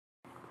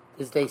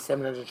This is day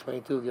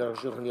 722 of Yoruch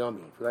Shulchan Yomi.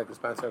 If you'd like to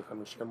sponsor or come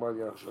and share more of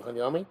Yoruch Shulchan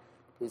Yomi,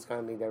 please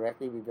contact me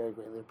directly. We'd be very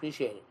greatly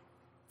appreciated.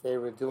 Today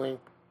we're doing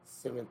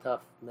Siman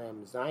Tov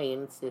Mem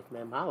Zayin, Sif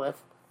Mem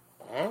Aleph,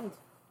 and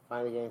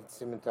finally getting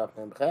Siman Tov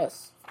Mem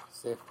Ches,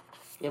 Sif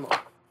Gimel.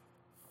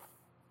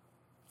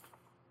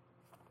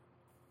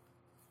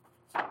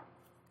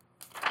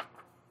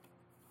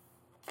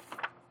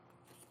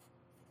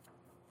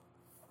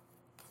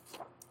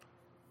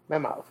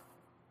 Mem Aleph.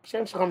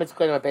 Shem Shechometz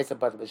Kodim HaPesach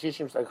Bat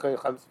B'Shishim, so Kodim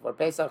Chometz before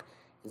Pesach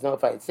is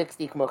notified at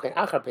 60, K'mochen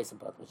Achar Pesach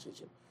Bat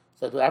B'Shishim.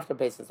 So to after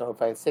Pesach is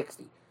notified at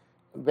 60.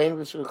 When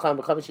it's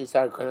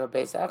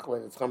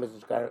Chometz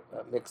which got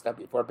mixed up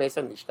before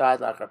Pesach, Nishtad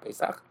Lachar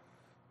Pesach,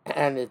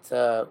 and it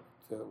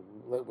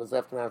was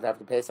left around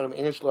after Pesach.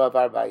 Inish Lo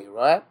Avar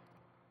Ba'Yirah,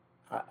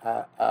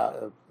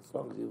 as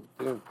long as you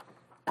didn't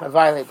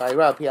violate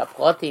Ba'Yirah, Pia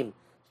Plotim,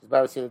 she's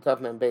Barasin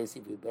Tov Mem Beis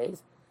Yivu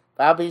Beis.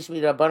 And even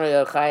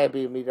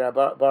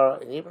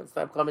it's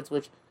time comments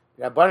which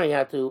Rabbanon you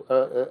have to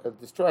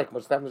destroy.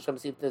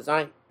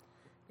 Design.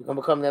 You can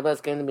become never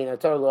going to be a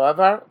Torah lo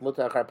avar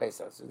mutar achar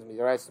Pesach. So the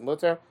midarais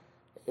mutar.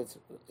 It's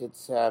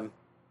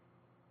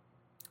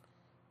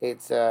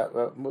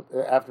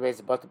after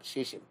Pesach bata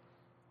b'shishim.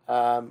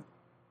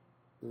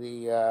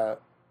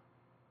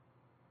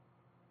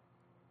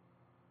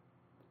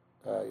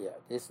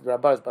 This the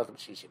Rabbanon is bata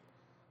b'shishim.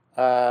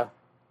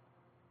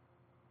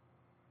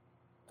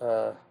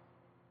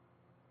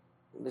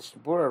 Mr.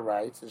 Bura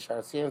writes, and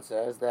Sharsian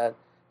says that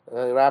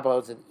the Rabbi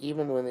holds that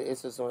even when the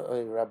Issa is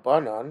only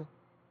Rabbanon,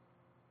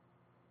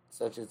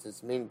 such as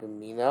it's Min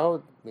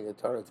B'mino, Min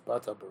Torah, it's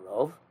Batal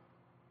Barov.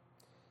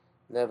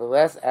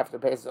 Nevertheless, after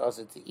Pesach,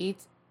 also to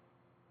eat,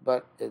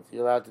 but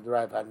you're allowed to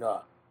derive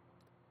Hanoah.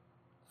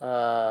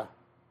 Okay.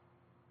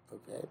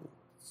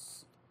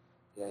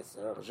 Yes,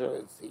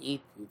 it's to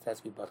eat, it has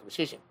to be Batal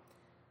B'Shishim.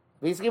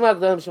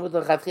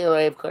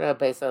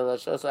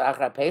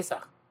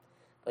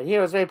 But here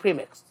it was very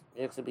pre-mixed.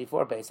 Mix it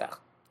before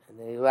Pesach. And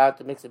then you're allowed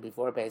to mix it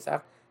before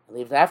Pesach and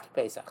leave it after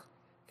Pesach.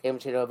 Came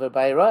over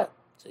by Roy.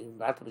 So you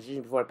brought the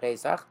position before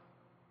Pesach.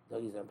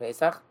 Don't use it on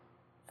Pesach.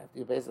 After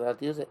you Pesach, you have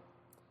to use it.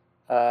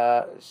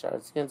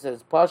 Sharatzian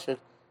says Pashut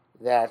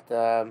that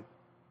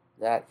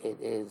it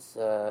is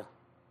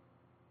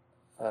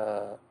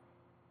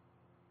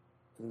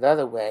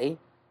another way,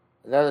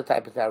 another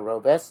type of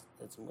tarobes.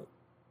 That's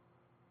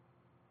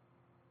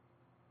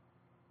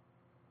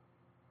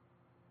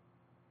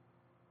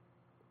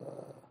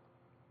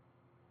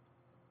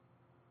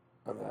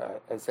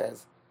it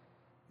says,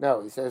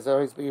 no, he says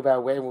always speaking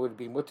about when would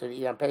be mutter to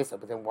eat on Pesach,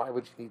 but then why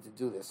would you need to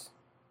do this?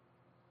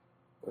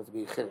 It would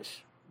be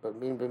chiddush. But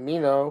min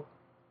b'mino,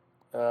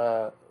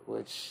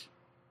 which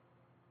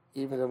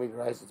even though it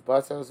rises its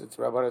batzos, it's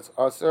rabban, it's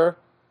aser,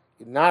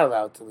 you're not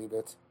allowed to leave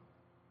it.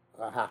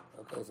 Okay,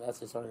 so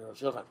that's just only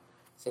Shulchan.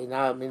 Say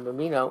now min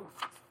b'mino,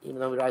 even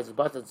though it rises its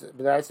batzos,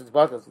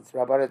 it's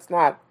rabban, it's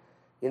not.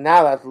 You're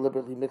not allowed to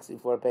deliberately mix it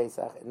before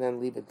Pesach and then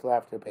leave it till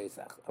after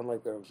Pesach,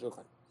 unlike the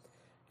Shulchan.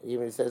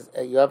 Even it says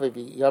yavish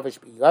be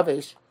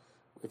yavish,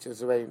 which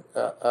is already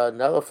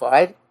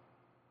nullified.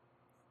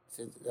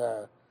 Since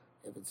if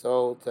it's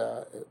sold,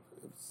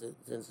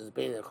 since it's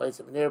being a chayes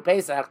near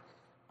Pesach,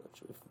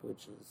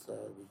 which is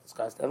we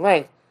discussed at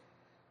length,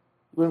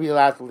 you wouldn't be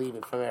allowed to leave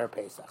it from Erev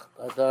Pesach.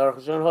 But the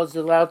Rosh Hashanah holds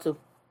you're allowed to.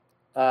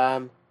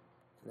 And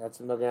that's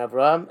the Magen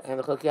Avraham and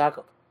the Chok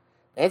Yaakov.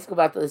 It's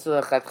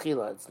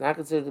not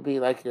considered to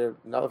be like you're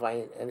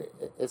nullifying it, and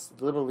it's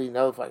deliberately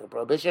nullifying a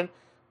prohibition,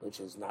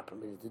 which is not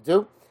permitted to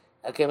do.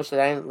 Because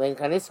when you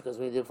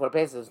do it before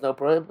Pesach, there's no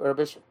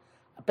prohibition.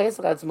 But if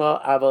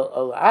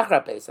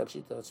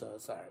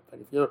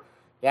you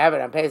have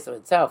it on Pesach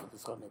itself, with the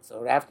chometz,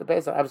 or after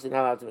Pesach, obviously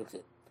not allowed to mix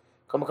it.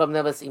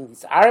 Never seen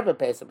this Arab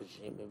Pesach, but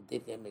it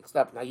did get mixed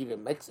up. Now you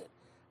didn't mix it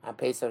on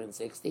Pesach in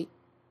 60.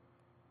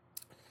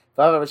 If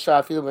I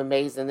feel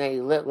amazed, and then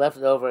you left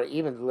it over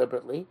even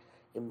deliberately.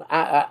 If it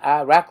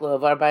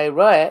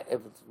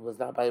was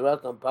not by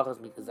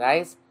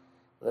Roy,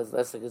 there's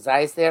less like a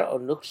zayis there, or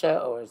nuksha,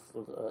 or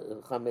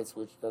chometz,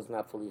 which does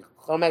not fully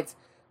chometz.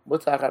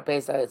 Mutar achar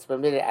Pesach, it's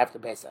permitted after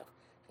Pesach.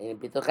 And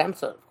bitul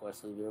chemsa, of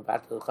course, if you're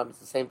about to chometz,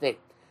 the same thing.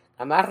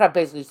 Achar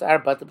Pesach, you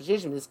start but the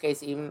position. In this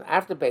case, even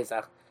after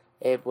Pesach,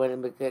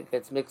 when it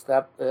gets mixed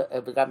up,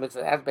 if it got mixed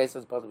up after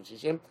Pesach, it's but the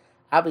position.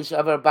 Abi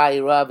shavar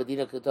ba'ira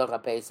v'dina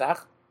k'tocha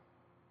Pesach.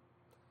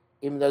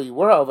 Even though you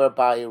were over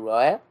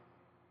ba'ira,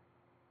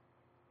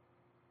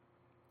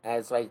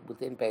 as like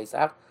within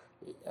Pesach.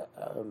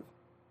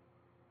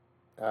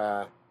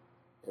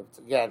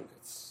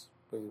 It's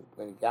when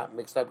it got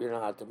mixed up, you don't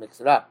know how to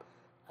mix it up.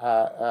 They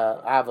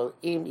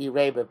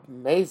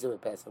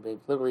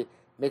literally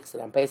mix it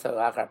on Pesach or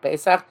Achar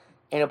Pesach,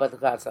 ain't about the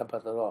God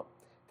at all.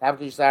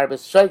 Tabkish Zarab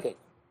is shaking.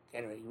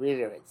 Again, he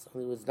reiterates.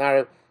 Only was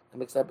not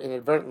mixed up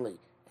inadvertently.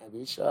 And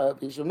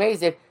Bishu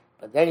made it,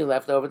 but then you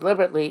left over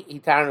deliberately.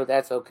 Hitarnu,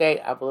 that's okay.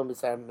 Apolum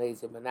Bisar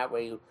made it, but not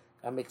where you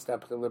got mixed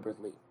up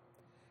deliberately.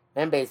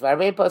 Members,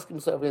 Varvei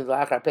Poskim Sovin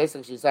Lachar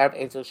Pesach, Shizarv,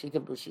 and so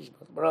Shitim Bushish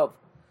Barov.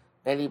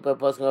 Many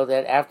poskim know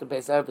that after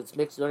Pesach, if it's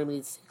mixed, you don't even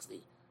need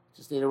 60.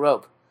 Just need a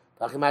rope.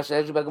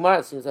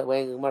 It seems that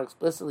way in Gemara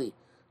explicitly.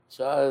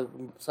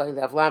 Something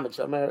that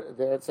Flamet,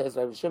 there it says,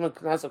 Rabbi Shimon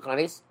Knas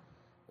Okanis,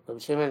 Rabbi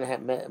Shimon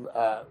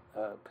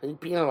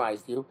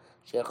penalized you.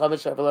 Which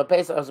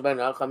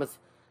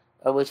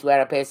we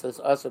had a Pesach is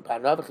also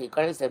Panav,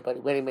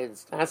 but when he made the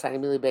Knas,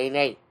 Hanimili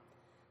Beinei.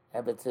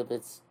 If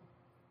it's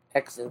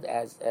excellent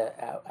as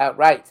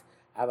outright.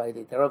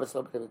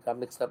 The got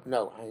mixed up.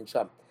 No, I ain't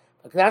sham.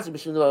 But Knas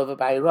B'Shinu over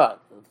by Ra.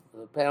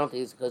 The penalty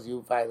is because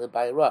you violate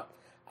by Ra.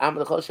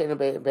 The Chol Sheinu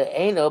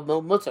Be'eino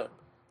Mutter.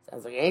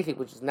 Sounds like anything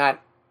which is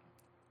not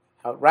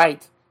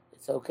outright.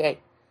 It's okay.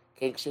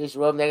 So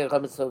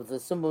the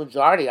simple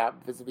majority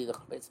vis-a-vis the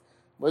chametz.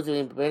 I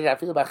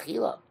feel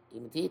bachila.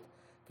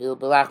 Feel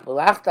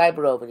belach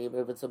daibarov, and even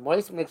if it's a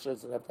moist mixture,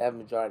 it's enough to have a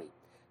majority.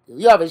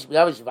 Yavish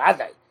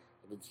vaday.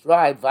 If it's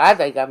dry,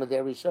 vaday gam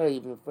there rishon.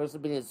 Even the first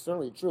opinion is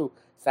certainly true.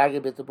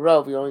 Sagir bit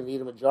barov, you only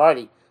need a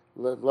majority.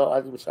 Lo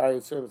adi mishari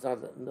yisurim. It's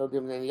not no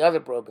different than any other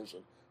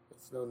prohibition.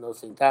 It's no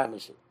same time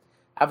issue.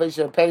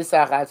 Avish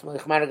Pesach atzmo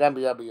ichmar gam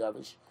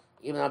biyavish.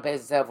 Even on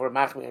Pesach for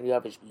machmi and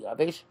yavish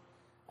biyavish.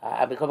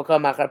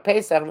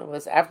 Pesach,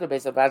 after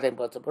Pesach, Vaday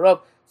but to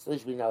Barov, so it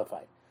should be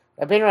nullified.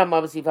 Rabbeinu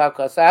Ramah B'Sifav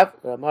Kosav,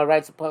 Ramah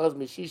writes a Pachas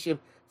Mishishim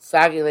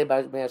Sagile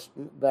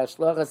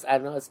B'Shlochas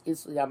Anos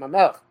Isu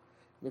Yamamelch.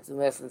 Mixing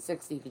less than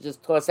 60, you could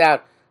just toss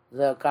out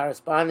the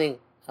corresponding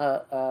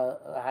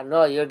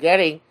Hanoah you're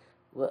getting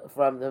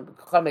from the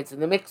chametz in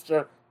the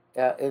mixture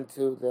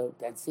into the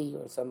Dead Sea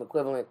or some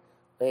equivalent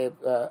way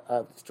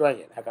of destroying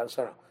it. HaKadosh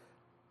Baruch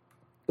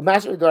Hu. The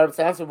Mashal Dorab,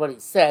 to answer what he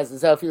says,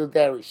 is how feel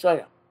there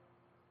Rishonah.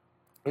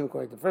 Even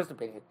according to the first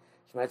opinion,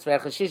 which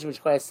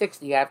requires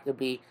 60, you have to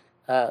be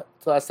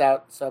toss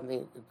out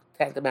something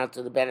tantamount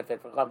to the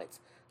benefit for chametz.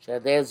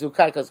 There's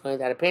Zukaika is going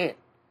that opinion. It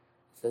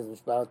says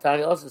which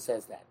Balatani also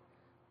says that.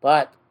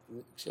 But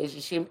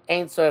Sheshishim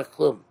ain't tzorich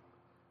klum.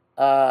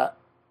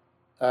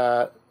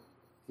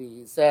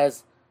 He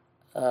says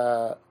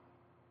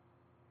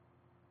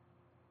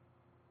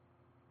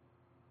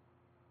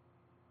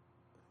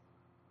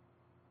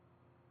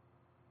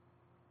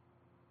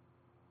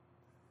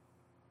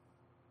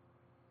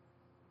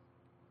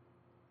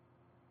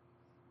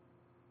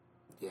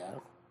yeah,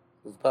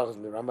 with Pachas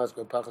Miramas,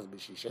 good Pachas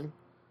B'Shishin.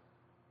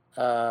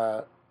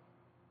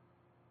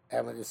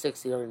 And when the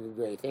 60, you don't need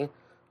to do anything.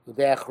 With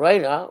the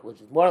Achreina,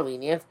 which is more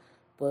lenient,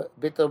 but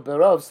Bito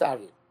Berov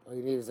Sagi. All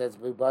you need is that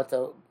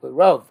Bito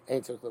Berov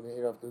ain't so clean,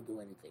 you don't have to do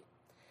anything.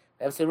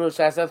 If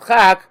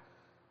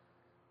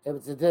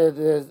it's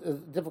the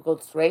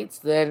difficult straits,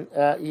 then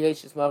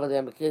Yesh is more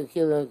than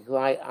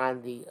rely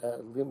on the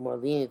more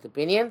lenient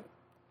opinion.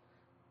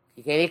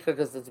 You can't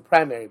because it's a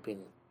primary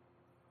opinion.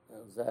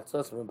 That's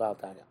also from Baal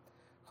Tanya.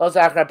 Chos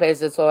Achra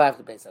Pesach, it's all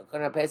after Pesach.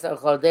 Kona Pesach,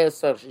 Chodei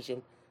Sor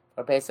Shishim.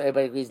 For Pesach,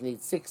 everybody agrees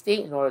needs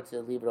 60 in order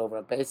to leave it over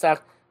on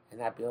Pesach and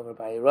not be over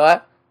by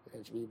Yeroah.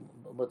 It should be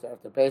mutter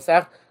after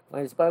Pesach.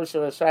 When it's Baruch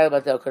Shur Shai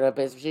Batel Kona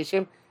Pesach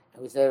Shishim,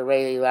 and we said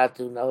already allowed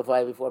to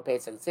nullify before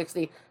Pesach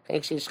 60.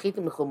 Chek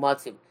Shishchitim Mechum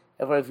Matzim.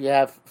 Therefore, if you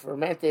have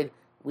fermented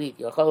wheat,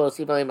 you'll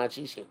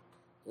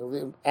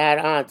add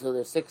on to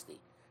the 60.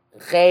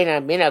 Chein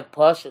Minag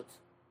Pashut.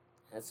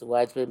 That's the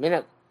widespread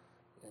minag.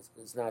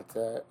 It's not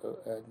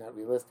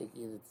realistic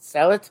either to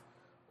sell it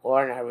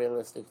or not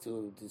realistic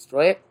to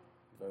destroy it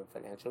for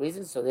financial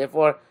reasons. So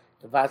therefore,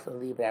 the Vatal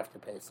leave it after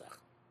Pesach.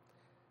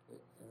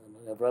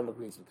 Avram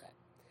agrees with that.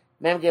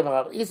 Mem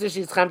Gimel Isa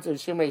she's come to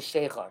Shimrei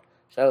Shechar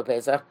Shabbat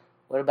Pesach.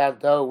 What about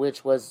dough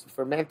which was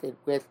fermented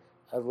with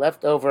a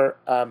leftover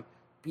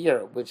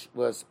beer, which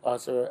was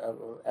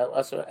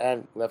also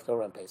and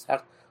leftover on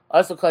Pesach?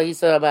 Also, called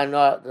Yisa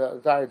Abanah. The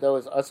entire dough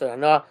is also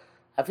Anah.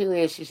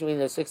 Affiliate Shishmin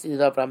the 60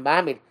 dough from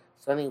Mamid.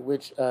 Something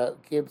which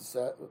gives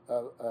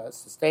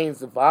sustains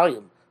the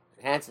volume,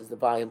 enhances the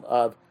volume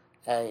of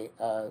a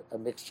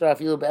mixture. I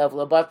feel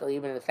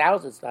even in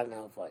 1,000, it's not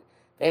nullified.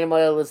 Can't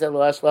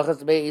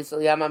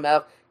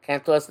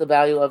toss the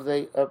value of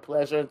the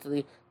pleasure into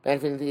the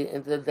benefit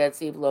into the Dead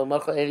Sea.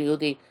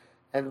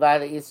 And by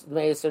the east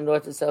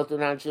north to south to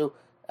non-Jew,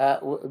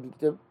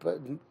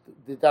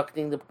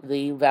 deducting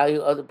the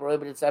value of the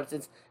prohibited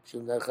substance.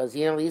 Because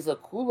you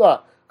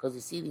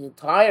see the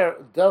entire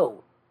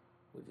dough,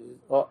 which is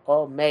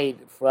all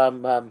made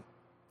from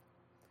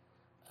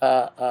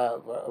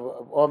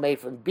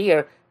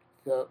beer,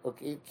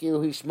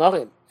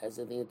 as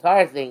if the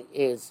entire thing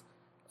is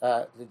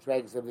the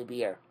dregs of the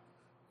beer.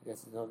 I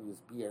guess it's not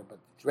use beer, but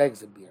the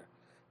dregs of beer.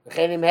 So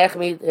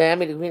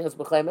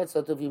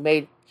if you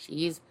made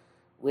cheese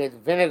with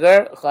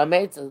vinegar,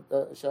 chametz,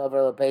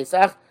 shavar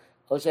pesach,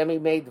 or you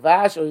made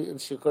dvash, or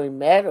shikori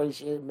med, or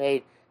you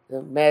made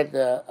the med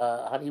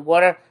honey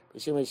water,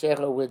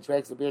 with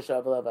dregs of beer,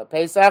 shavar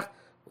pesach,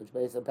 which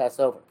makes them pass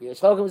over.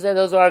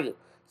 Those argue.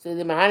 So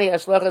the mahani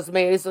ashlochas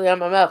may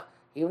yamamel.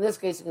 Even in this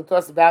case, you can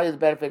toss the value of the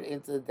benefit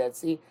into the Dead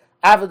Sea.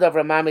 Avodah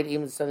Ramamid,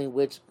 even something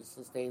which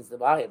sustains the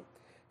volume.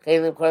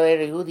 And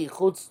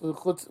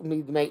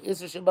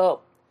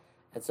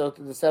so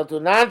to sell to a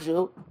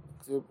non-Jew,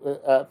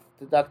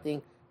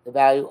 deducting the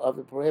value of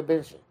the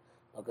prohibition.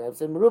 Okay, if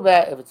it's in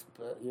Merubah, if it's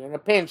you're in a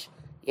pinch,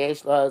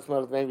 Yesh laws,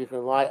 maybe you can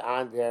rely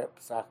on their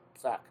psak.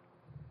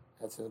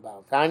 That's in the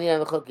Baal Tanya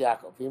and the Chuk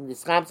Yaakov. Even the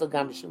Schamsel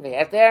Gam Shimei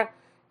Heter,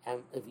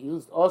 and if you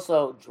used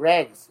also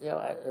dregs,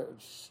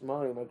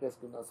 Shmorim, I guess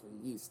could also be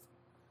yeast.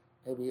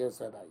 Maybe you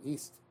also about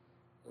yeast.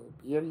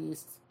 Beer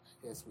yeast,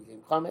 I guess we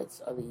can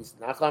chametz, other yeast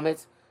not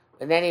chametz.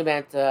 In any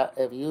event,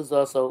 if you use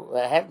also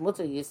het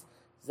mutter yeast,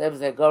 zev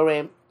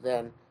zegorem,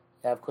 then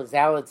you have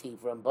causality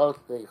from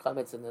both the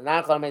chametz and the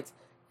non-chametz,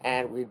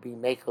 and we'd be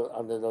makel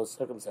under those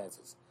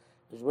circumstances.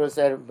 Mishmur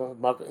said,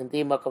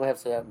 indeed, makom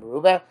hefseh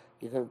merubah,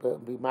 you can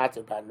be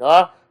matter by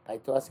noah, by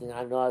tossing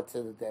noah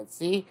to the Dead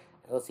Sea,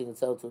 and also you can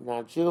sell to a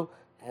non-Jew,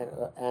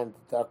 and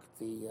deduct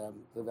the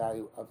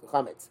value of the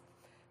chametz.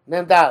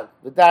 Memdal,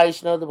 v'dai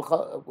shno the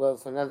well,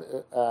 it's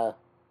another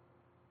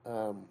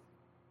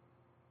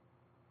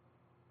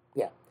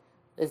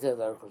this is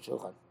the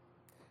Shulchan.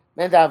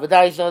 Memdal,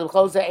 v'dai shno the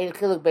b'chol ein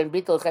chiluk ben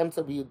bitol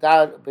chemtza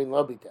b'yudal ben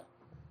lo bitol.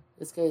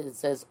 This case it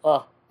says,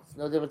 it's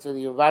no difference whether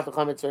you vat the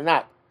chametz or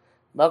not.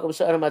 Malcolm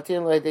shar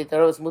matin lo yedei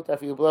taros mutar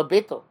if you blow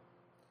bitol.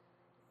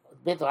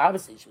 Bitol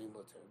obviously should be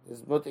mutar.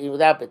 There's mutar even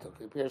without bitol.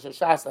 Pirush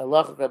Shas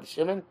halacha Rabbi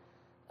Shimon,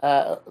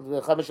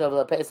 the chamesh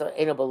of Pesach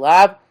ain't a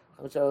balav.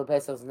 Which I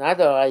Pesach's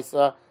nado I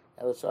saw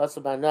it was also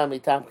by no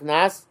mitam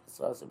knas. It's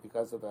also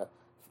because of a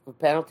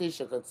penalty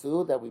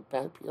shekatsu that we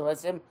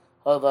penalize him.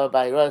 However,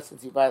 by Roy,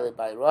 since he violated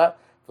by Roy,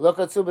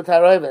 v'lokatsu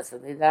b'taroives,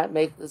 and they not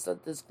make this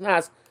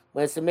knas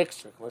when it's a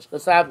mixture. Like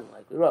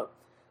we wrote,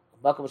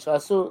 Bakum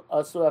shasu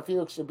asu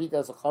afiluk shabita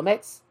as a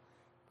chometz.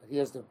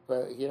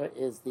 But here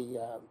is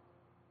the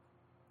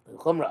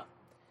chumrah.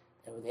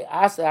 And when they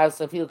ask as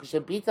afiluk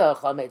shabita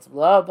chometz,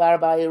 lo bar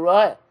by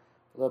Roy,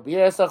 lo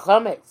bir as a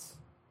chometz.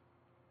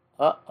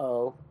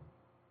 Not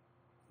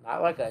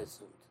like I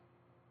assumed.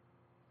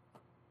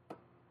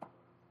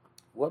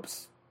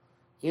 Whoops.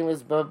 He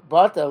was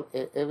bottle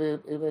if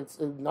it's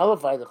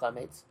nullified the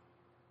chametz.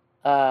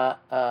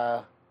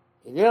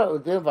 It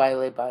didn't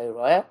violate by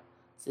Roya.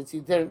 Since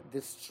you didn't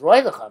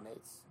destroy the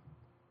chametz,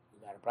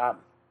 you got a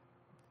problem.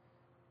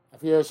 I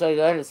feel it's showing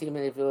even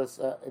if it was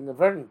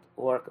inadvertent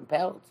or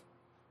compelled.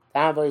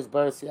 And we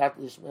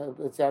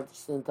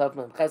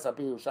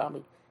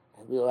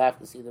will have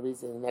to see the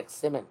reason in the next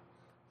simon.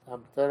 Okay,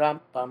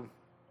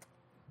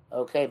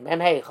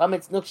 Memhei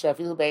Chometz Nuksha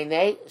Filu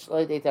Beinei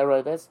Shloi Dei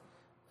Taroibes.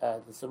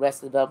 This is the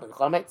rest of the development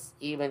Chometz,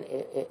 even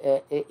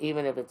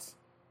if it's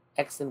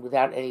extant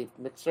without any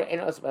mixture. And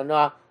also by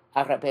Noah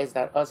after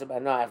Pesach, also by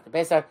Noah after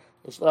Pesach.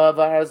 Shlo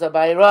Varaza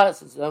Bayra,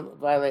 since you don't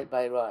violate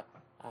Bayra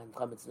and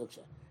Chometz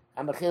Nuksha.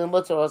 And Mechil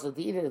Mutzah also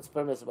to eat it, it's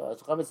permissible.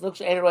 Chometz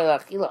Nuksha ain't Roy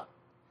Lachila.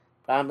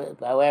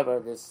 However,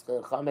 this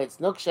Chometz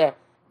Nuksha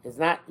is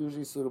not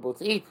usually suitable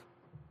to eat.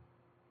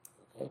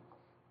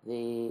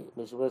 The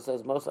Mishnah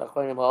says most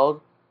Achronim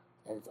hold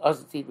that it's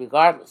also to eat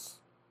regardless,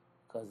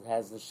 because it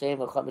has the shame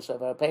of Chomesh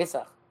of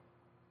Pesach,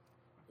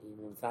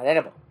 even if it's not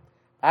edible.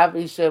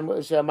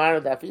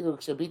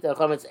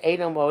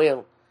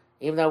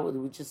 Even though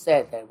we just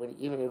said that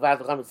even if the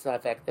Chometz is not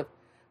effective,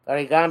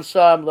 even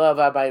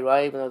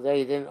though there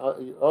you didn't,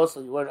 also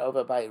you weren't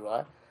over by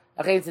Yirah.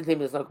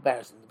 There's no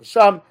comparison.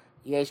 B'sham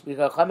yesh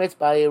b'chol Chometz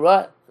by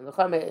Yirah.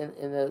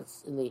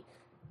 In the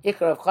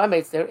Ikar of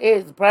chametz, there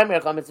is the primary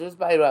chametz. There is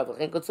ba'irav.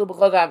 L'chein kotzu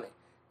b'chol gamli.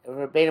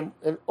 Verbatim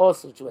in all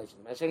situations.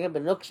 Mashiach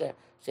ben nuksha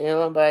she'en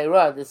alon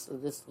ba'irav. This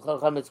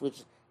chametz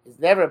which is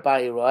never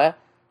ba'irav,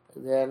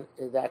 then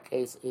in that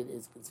case it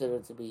is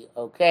considered to be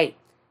okay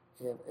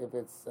if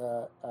it's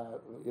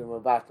you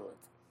rebattle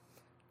it.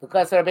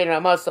 Because Rabbeinu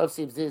Ramos sof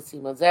simon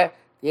zeh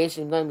the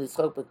Yeshim noim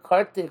lischok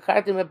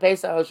b'kartim and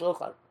Pesach al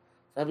shulchan.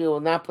 Some people will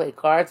not play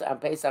cards on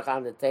Pesach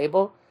on the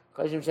table.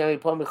 Choshim shem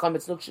yipom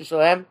b'chametz nuksha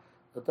shalem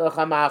l'toch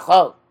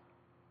ha'ma'achol.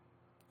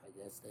 I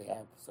guess they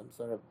have some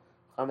sort of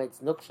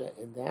chametz nuksha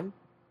in them.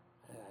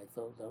 I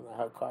don't know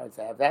how cards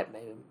have that.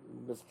 Maybe I'm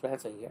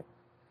mistranslating here.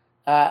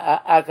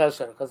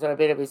 Because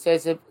Rabbi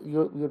says if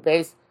you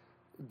base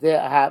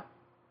the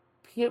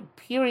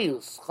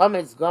pirius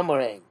chametz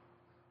gomorein,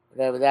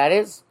 whatever that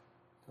is.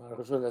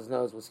 Rosh Hashanah doesn't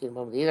know. We'll see in a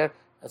moment either.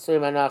 Asuri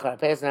manach our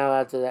Pesach now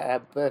allowed to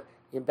have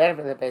in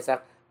benefit of the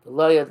Pesach. The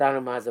lo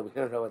yadanu mazah. We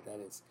don't know what that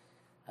is.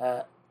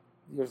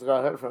 Years ago,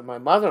 I heard from my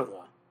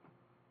mother-in-law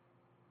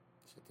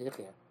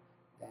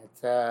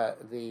that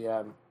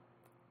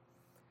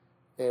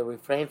they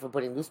refrained from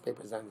putting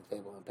newspapers on the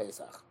table on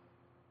Pesach.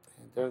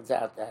 And it turns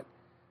out that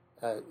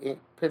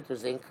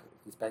printer's ink,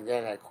 at least back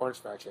then, had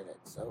cornstarch in it,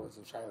 so it was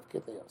a shayla of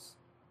kitlios.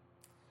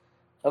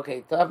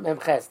 Okay, Tav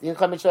Memches. Din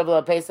chametz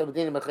shavel Pesach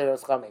b'din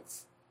mechiros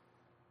chametz.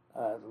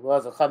 The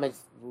laws of chametz,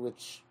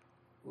 which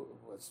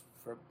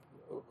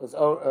was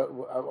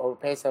over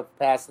Pesach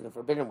passed in a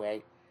forbidden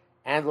way,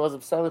 and laws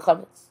of selling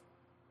chametz.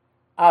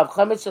 Of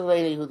chametz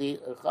shalei Yehudi,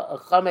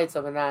 chametz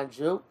of a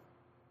non-Jew.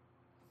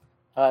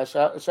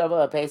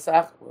 Shavuot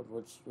Pesach,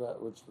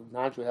 which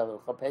non-Jew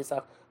held on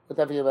Pesach, would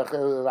have been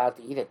allowed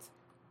to eat it.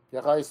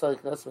 Jew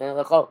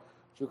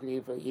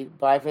could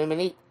buy for him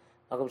and eat.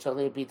 Makom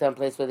shalei be done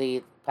place where they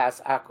eat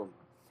pas akum.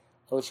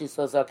 Or she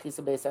saw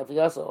zakisa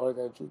beisaf or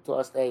the Jew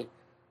tossed a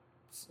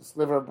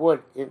sliver of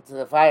wood into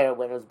the fire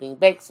when it was being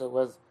baked, so it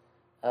was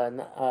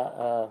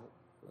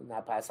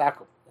not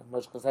Pasakum.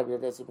 Much because every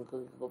day you can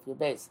go for your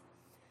base.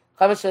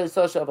 Chametz Shel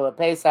Yisrael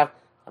Pesach.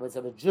 Chametz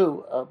of a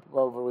Jew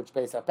over which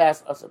Pesach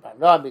passed. Also by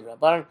Noah,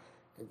 Midrabanan.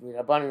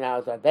 Midrabanan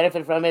now to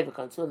benefit from it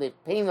because soon they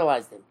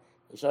penalized him.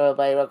 Yisrael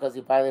Bayra because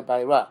he violated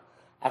Bayra.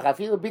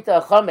 Achafilu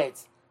Bita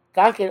Chametz.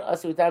 Kankin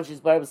also every time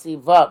she's bar to see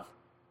Vav.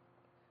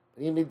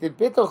 But even if the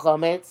Bitul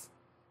Chametz,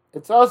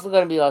 it's also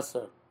going to be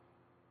also.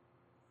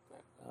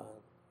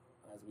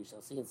 As we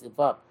shall see in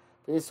Sivav.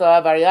 But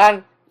Yisrael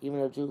Varian, even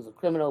though Jew is a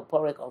criminal,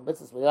 Porek on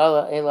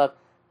mitzvahs,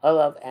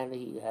 Olav, and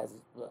he has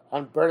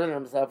unburdened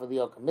himself with the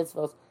yoke of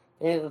mitzvahs.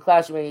 In the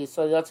clash, when he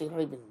saw Yotzi, you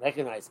don't even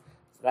recognize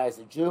this guy is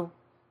a Jew.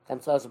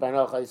 Comes also by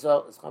no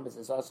Chayso, his chametz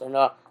is also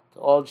no to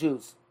all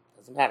Jews.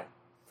 Doesn't matter.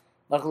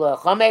 Machlu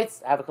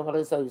chametz,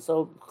 Avakam so you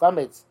sold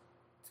chametz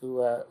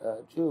to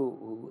a Jew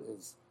who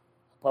is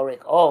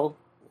Porek old.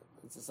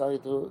 It's a selling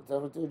to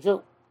a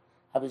Jew.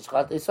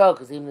 Habishchat they saw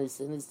because even he's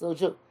still a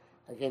Jew.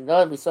 Again,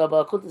 no, we saw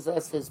about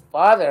Kutis his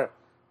father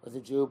was a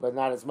Jew, but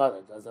not his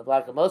mother. Does a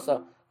black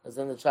Amosa, because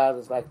then the child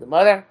is like the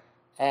mother,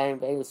 and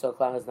Be'enu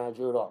Soklan is not a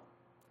Jew at all.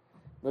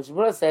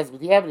 Mishabura says, but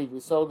the evidence we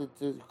sold it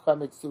to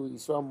Chametz to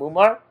Yisrael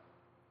Mumar,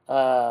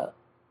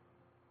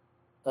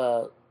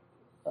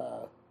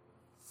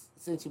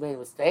 since you made a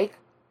mistake,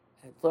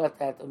 and thought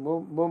that the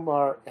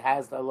Mumar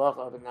has the halacha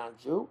of a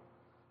non-Jew,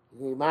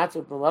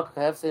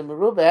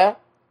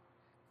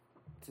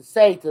 to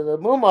say to the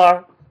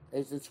Mumar,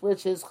 they should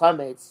switch his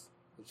Chametz,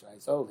 which I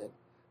sold him,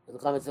 with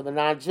the Chametz of a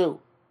non-Jew.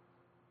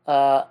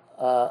 Or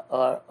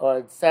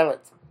sell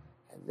it,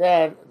 and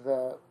then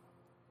the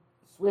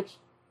switch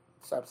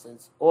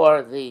substance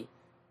or the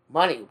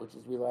money, which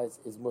is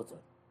realized is mutter.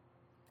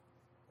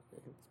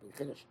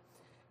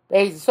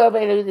 So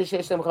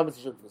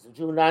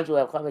Jew and non-Jew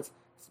have chametz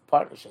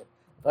partnership.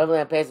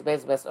 Family pays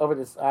best over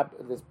this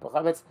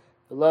chametz.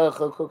 The lower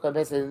chukuk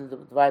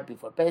divide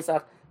before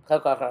Pesach,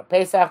 chukuk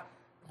Pesach,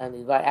 and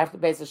divide after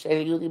Pesach.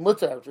 Sheni Yudi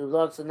mutter, which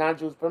belongs to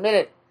non-Jews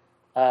permitted.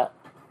 The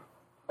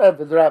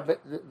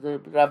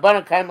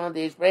Rabbanan came on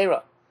the Yesh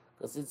Beira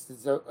because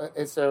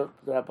it's a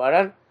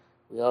Rabbanan.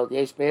 We hold the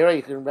Yesh Beira.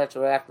 You can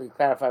retroactively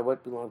clarify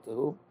what belonged to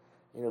whom.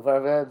 You know, for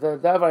the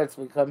Davar, it's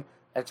become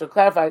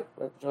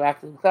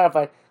retroactively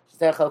clarified.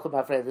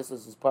 This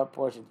is his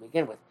portion to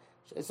begin with.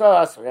 So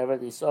us, whatever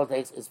the soul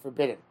takes is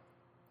forbidden.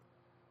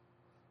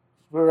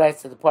 Shmuel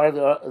writes that the part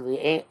of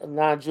the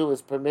non-Jew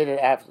is permitted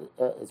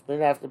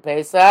after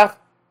Pesach.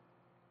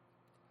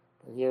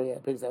 But here he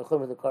brings out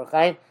Chum in the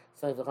Korchaim.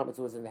 So if the chametz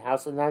was in the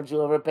house of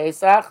non-Jew over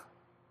Pesach,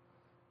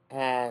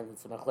 and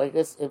it's a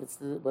machlekes if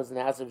it was in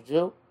the house of a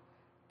Jew,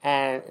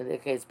 and in the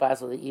case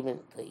possible even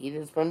to eat it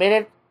is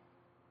permitted,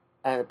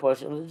 and the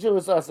portion of the Jew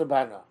is also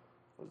bana.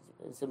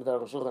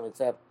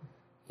 Except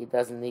he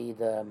doesn't need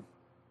to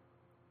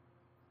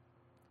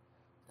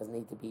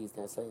be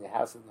necessarily in the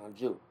house of a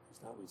non-Jew.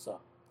 That's not what we saw.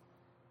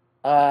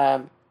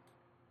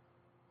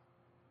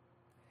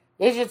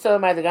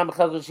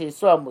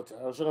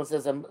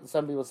 Says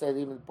some people say that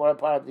even the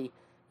part of the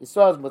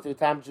Yisrael is mutter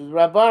time to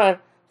Rabbanan.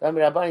 Some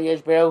Rabbanan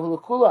yesh beira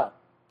hulukula.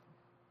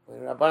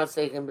 When Rabbanan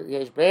say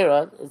yesh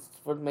beira, it's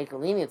for to make a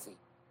leniency.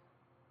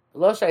 The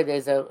lo shaydei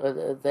is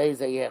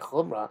a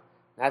yechumra,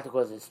 not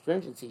because it's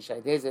stringency.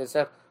 Shaydei is a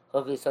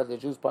so the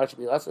Jews' part should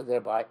be also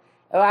thereby.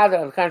 On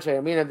the contrary,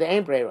 I mean there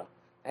ain't beira.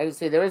 I can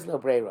say there is no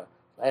beira.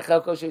 Like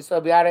chelko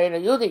sheisol biara ain't a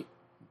yudi.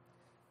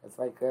 It's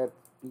like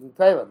being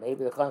Taylor.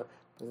 Maybe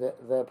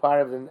the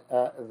part of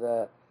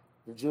the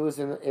Jews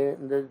in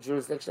the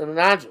jurisdiction of the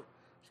non-Jew.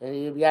 And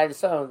you'd be either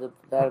so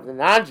that of the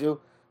non-Jew,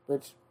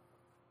 which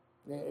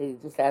it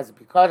just has a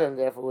pikad and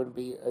therefore wouldn't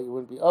be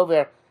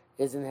over,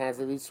 is in the hands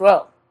of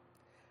Yisrael.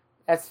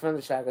 That's from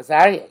the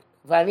Shagazariah.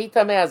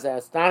 Vanita me'az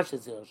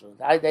astonishes Yoshua.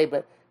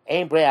 But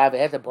Ein Brei I've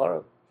had to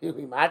borrow. You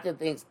imagine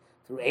things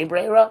through Ein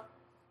Breira.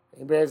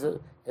 Ein Breira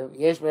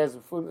Yesh Breira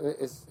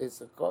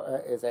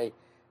is a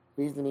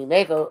reason to be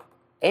meko.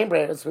 Ein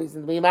Breira is a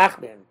reason to be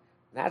machmir,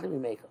 not to be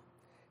meko.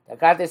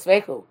 Takat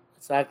Esveku.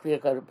 It's not clear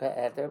cut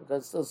because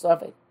it's still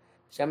suffix.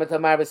 Shema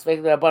Tamar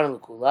Besvek the Rabbanan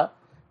L'Kula.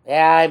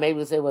 Yeah, maybe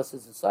we'll say, well,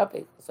 since it's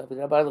suffix the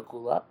Rabbanan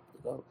L'Kula.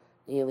 Go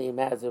nearly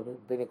matters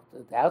of been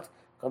doubt.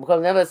 Come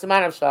never the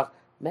man of Shach.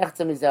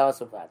 Mechtem is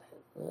also bad.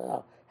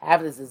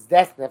 Half of this is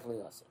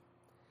definitely also.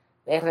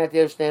 There's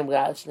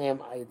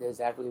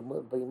exactly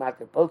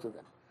both of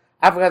them.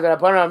 I forgot the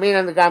Rabbanan Amin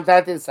and the Gam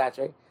Tati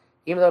Satre.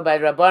 Even though by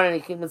Rabbanan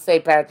he can even say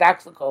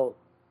paradoxical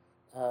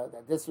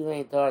that this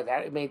remained Torah,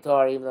 that remained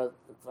Torah, even though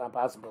it's not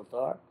possible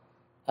Torah.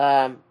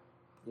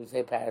 You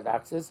say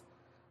paradoxes.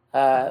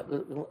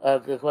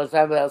 Because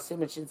I'm about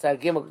Simon Shinsai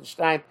Gimel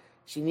Stein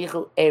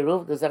Shinichu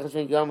Eruv the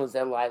Zechashmin Yom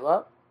Zel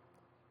Laila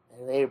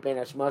and later Ben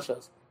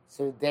Hashmoshos.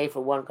 So a day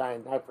for one guy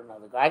and night for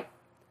another guy.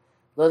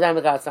 Lo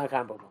Dam Gal it's not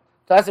comparable.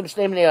 Tasim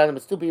Shnei Bnei Adam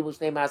it's two people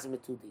Shnei Masim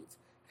with two deeds.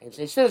 And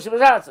Shnei Shil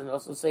Shemazatz and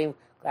also same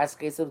classic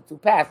case of the two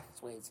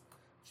pathways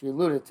she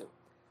alluded to.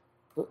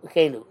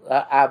 Kenu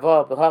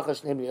Avo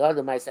B'Chachas Shnei Bnei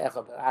Adam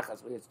Ma'asecha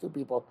B'Achas where it's two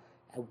people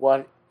and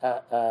one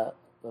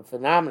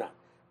phenomenon.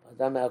 We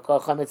have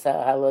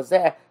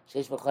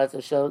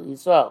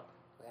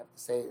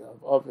say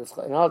of all this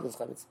in all this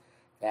chametz,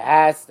 there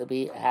has to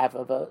be half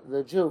of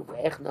the Jew.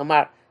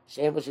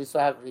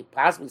 We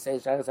possibly say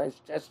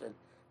suggestion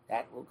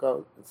that will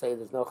go and say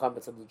there's no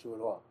chametz of the Jew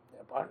at all.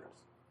 They're partners.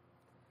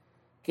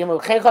 Same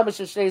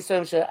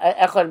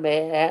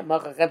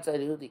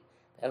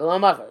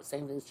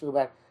thing is true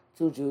about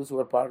two Jews who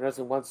were partners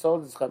and one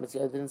sold his chametz, the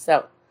other didn't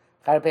sell.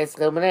 After Pesach,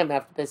 they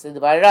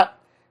divided up.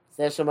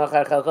 That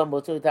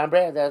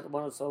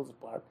one who sold his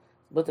part,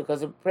 but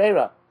because of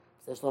prayer.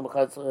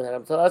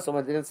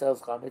 Someone didn't sell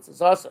his chametz,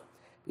 it's also.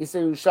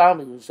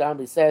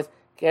 Yerushalmi says,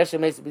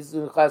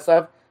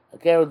 a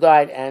Ger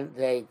died and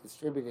they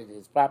distributed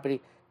his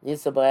property.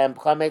 Nisa b'hem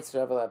chametz,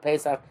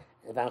 Pesach,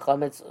 and van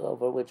chametz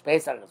over which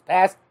Pesach has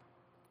passed.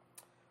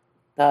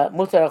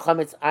 Mutar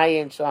chametz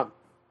ayin sham.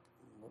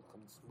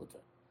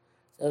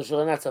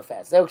 So not so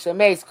fast. So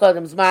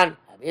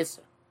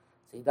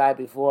he died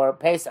before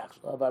Pesach.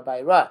 No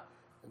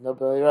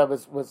Bayra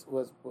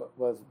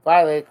was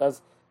violated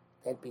because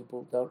dead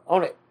people don't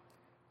own it.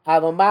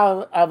 But he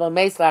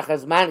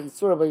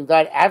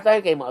died after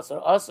he came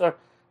Asr,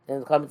 then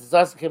the chametz is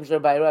also Kim Shur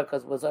Bayra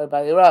because it was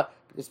Bayra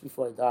just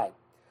before he died.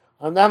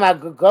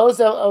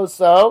 Gozel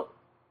also.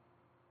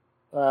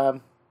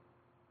 But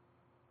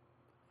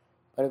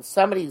if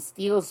somebody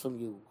steals from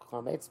you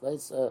chametz,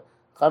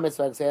 chametz,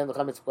 like saying the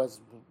chametz was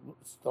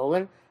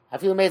stolen, I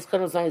feel amazed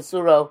couldn't sign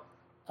Suro,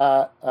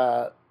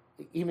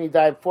 even he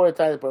died before the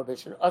time of the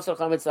prohibition. Also,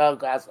 chametz al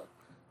Gaza.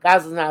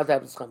 Gaza is not a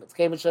type of chametz.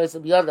 Came and shows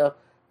him the other.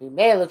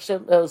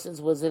 Since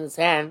it was in his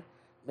hand,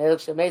 Melech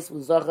Shemes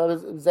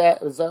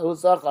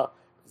Uzacha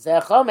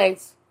Zeh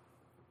chametz.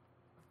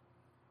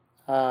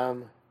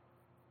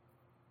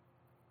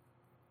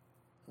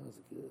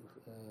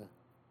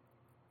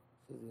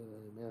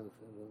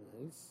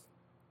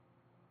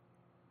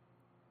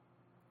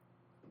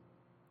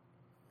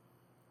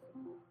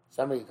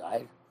 Somebody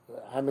died.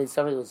 I mean,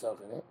 somebody was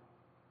zoching it.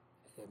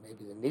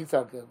 Maybe the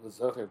Nigzal was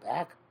zoching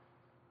back.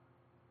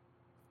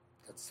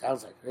 That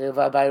sounds like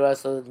it.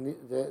 So the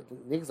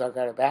Nigzal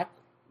got it back.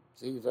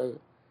 See, the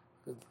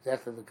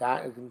death of the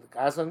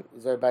Gazan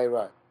is a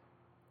Bayra.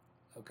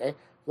 Okay?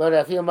 Lord,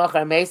 I feel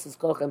Machar Mace is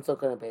Kochem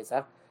Tzokon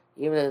Pesach.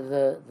 Even if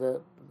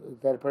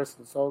that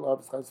person sold all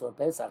his chametz on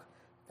Pesach,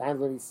 time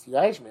when he's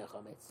Yayish Mei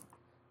Chametz.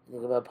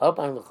 You give a Pope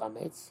on the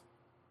chametz.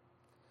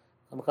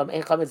 Ein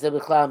chametz ze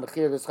bichlal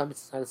mechir. This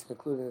chametz is not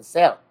included in the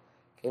sale.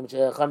 Came to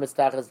chametz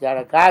tachas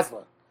yara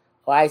gazla.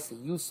 Oh, I see.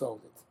 You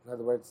sold it. In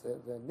other words,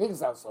 the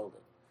Nigzal sold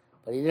it,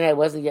 but he didn't. It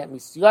wasn't yet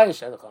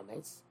misyayish on the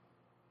chametz.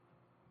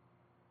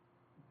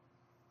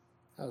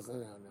 No.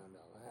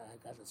 I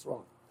got this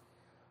wrong.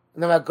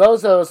 And then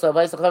Gozo, so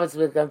Vaisa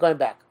Chametz, I'm going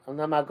back. And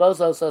then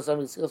Gozo, so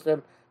somebody steals from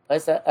him,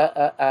 Vaisa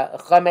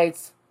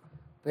Chametz,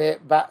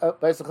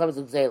 Vaisa Chametz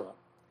of Zela.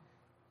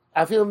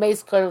 I feel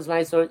Mace Kohen was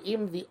my story.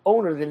 Even the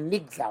owner, the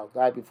Nigzal,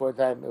 died before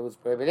the time it was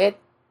prohibited.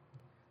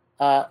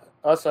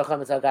 Also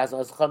Chametz al Gazlan,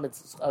 also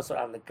Chametz also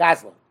on the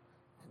Gazlan.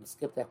 I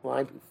skipped that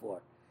line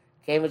before.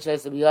 Came and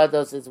Shais of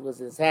Yado, since it was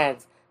in his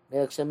hands,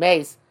 Melech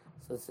Shemes.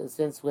 So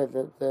since when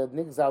the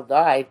Nigzal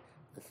died,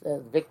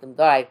 the victim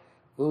died,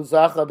 and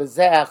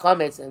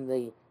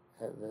the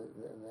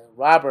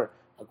robber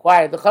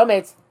acquired the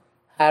chametz.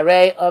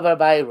 Hare over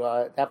by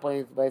Ra. At that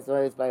point,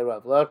 it's by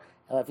Rav. Lord,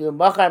 if you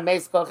machar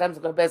mace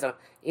Pesach,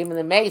 even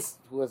the mace,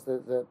 who was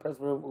the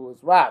person who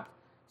was robbed,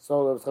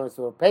 sold it was coming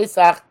to a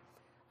Pesach.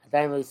 At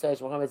that time, he said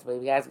chametz, but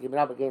if he has to give it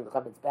up again, the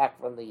chametz back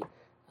from the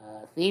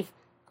thief.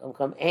 This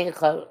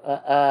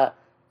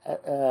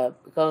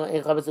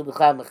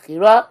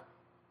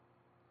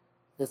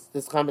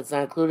chametz is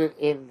not included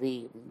in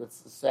the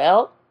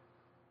sale.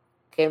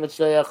 Came and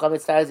show you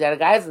chametz ties the other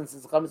guys, and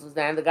since the chametz was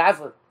down the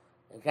gazlan,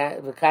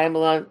 the kind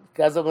of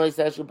gazel only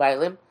says you buy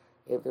him.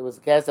 If there was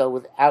a gazel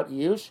without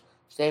yush,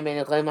 shtei men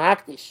yechlei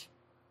makdish.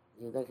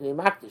 You don't can be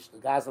makdish. The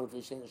gazel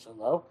fishen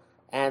shalo,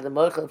 and the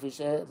mochel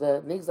fishen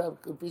the nigzal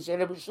fishen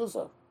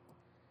b'shuso.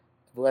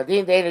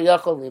 V'adin deinu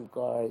yochol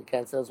limkor. You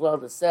can't sell as well.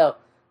 The sale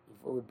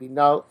would be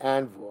null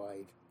and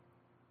void.